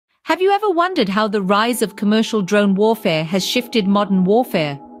Have you ever wondered how the rise of commercial drone warfare has shifted modern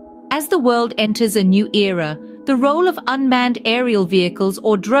warfare? As the world enters a new era, the role of unmanned aerial vehicles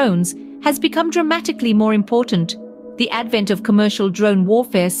or drones has become dramatically more important. The advent of commercial drone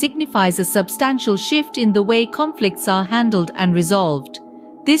warfare signifies a substantial shift in the way conflicts are handled and resolved.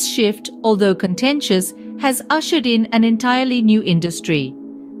 This shift, although contentious, has ushered in an entirely new industry.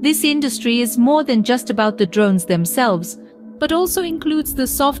 This industry is more than just about the drones themselves, but also includes the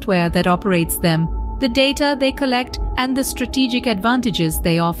software that operates them, the data they collect, and the strategic advantages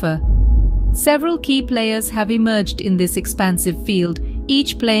they offer. Several key players have emerged in this expansive field,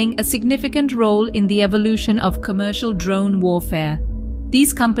 each playing a significant role in the evolution of commercial drone warfare.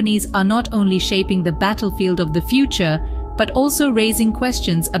 These companies are not only shaping the battlefield of the future, but also raising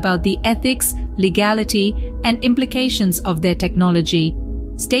questions about the ethics, legality, and implications of their technology.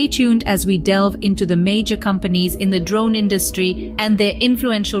 Stay tuned as we delve into the major companies in the drone industry and their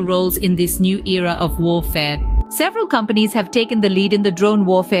influential roles in this new era of warfare. Several companies have taken the lead in the drone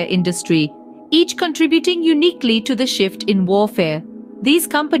warfare industry, each contributing uniquely to the shift in warfare. These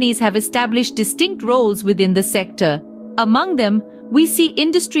companies have established distinct roles within the sector. Among them, we see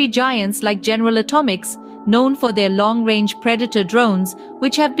industry giants like General Atomics, known for their long-range Predator drones,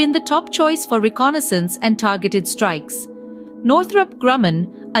 which have been the top choice for reconnaissance and targeted strikes. Northrop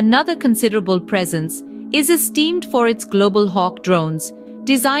Grumman, another considerable presence, is esteemed for its Global Hawk drones,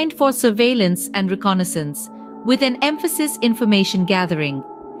 designed for surveillance and reconnaissance, with an emphasis information gathering.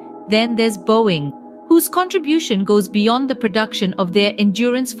 Then there's Boeing, whose contribution goes beyond the production of their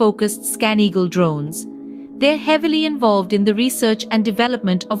endurance-focused ScanEagle drones. They're heavily involved in the research and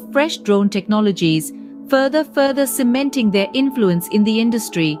development of fresh drone technologies, further cementing their influence in the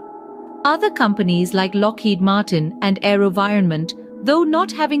industry. Other companies like Lockheed Martin and AeroVironment, though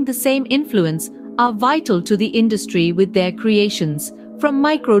not having the same influence, are vital to the industry with their creations, from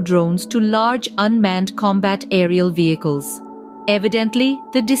micro-drones to large unmanned combat aerial vehicles. Evidently,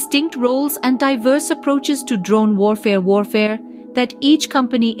 the distinct roles and diverse approaches to drone warfare that each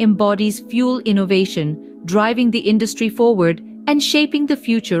company embodies fuel innovation, driving the industry forward and shaping the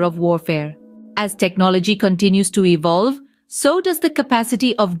future of warfare. As technology continues to evolve, so does the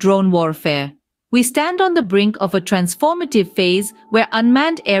capacity of drone warfare. We stand on the brink of a transformative phase where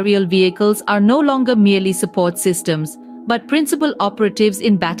unmanned aerial vehicles are no longer merely support systems, but principal operatives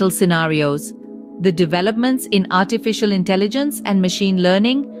in battle scenarios. The developments in artificial intelligence and machine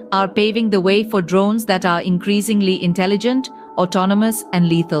learning are paving the way for drones that are increasingly intelligent, autonomous, and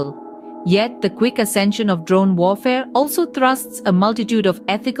lethal. Yet, the quick ascension of drone warfare also thrusts a multitude of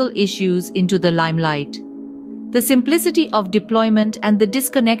ethical issues into the limelight. The simplicity of deployment and the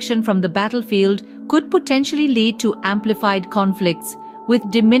disconnection from the battlefield could potentially lead to amplified conflicts,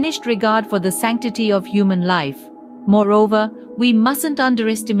 with diminished regard for the sanctity of human life. Moreover, we mustn't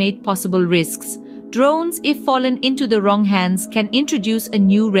underestimate possible risks. Drones, if fallen into the wrong hands, can introduce a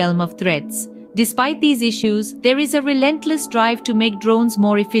new realm of threats. Despite these issues, there is a relentless drive to make drones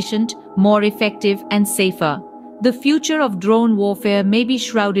more efficient, more effective, and safer. The future of drone warfare may be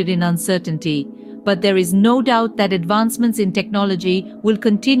shrouded in uncertainty, but there is no doubt that advancements in technology will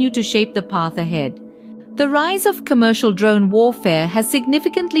continue to shape the path ahead. The rise of commercial drone warfare has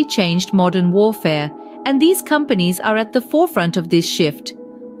significantly changed modern warfare, and these companies are at the forefront of this shift.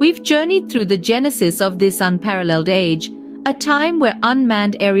 We've journeyed through the genesis of this unparalleled age, a time where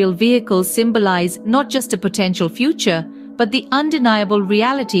unmanned aerial vehicles symbolize not just a potential future, but the undeniable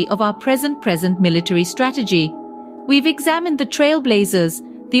reality of our present military strategy. We've examined the trailblazers,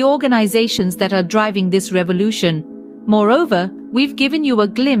 the organizations that are driving this revolution. Moreover, we've given you a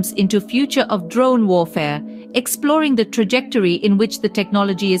glimpse into the future of drone warfare, exploring the trajectory in which the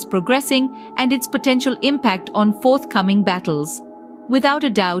technology is progressing and its potential impact on forthcoming battles. Without a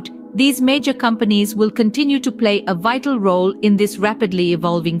doubt, these major companies will continue to play a vital role in this rapidly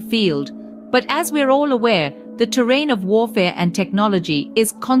evolving field. But as we're all aware, the terrain of warfare and technology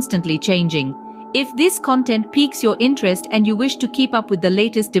is constantly changing. If this content piques your interest and you wish to keep up with the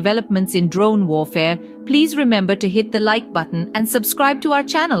latest developments in drone warfare, please remember to hit the like button and subscribe to our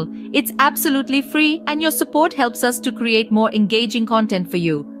channel. It's absolutely free and your support helps us to create more engaging content for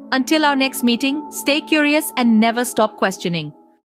you. Until our next meeting, stay curious and never stop questioning.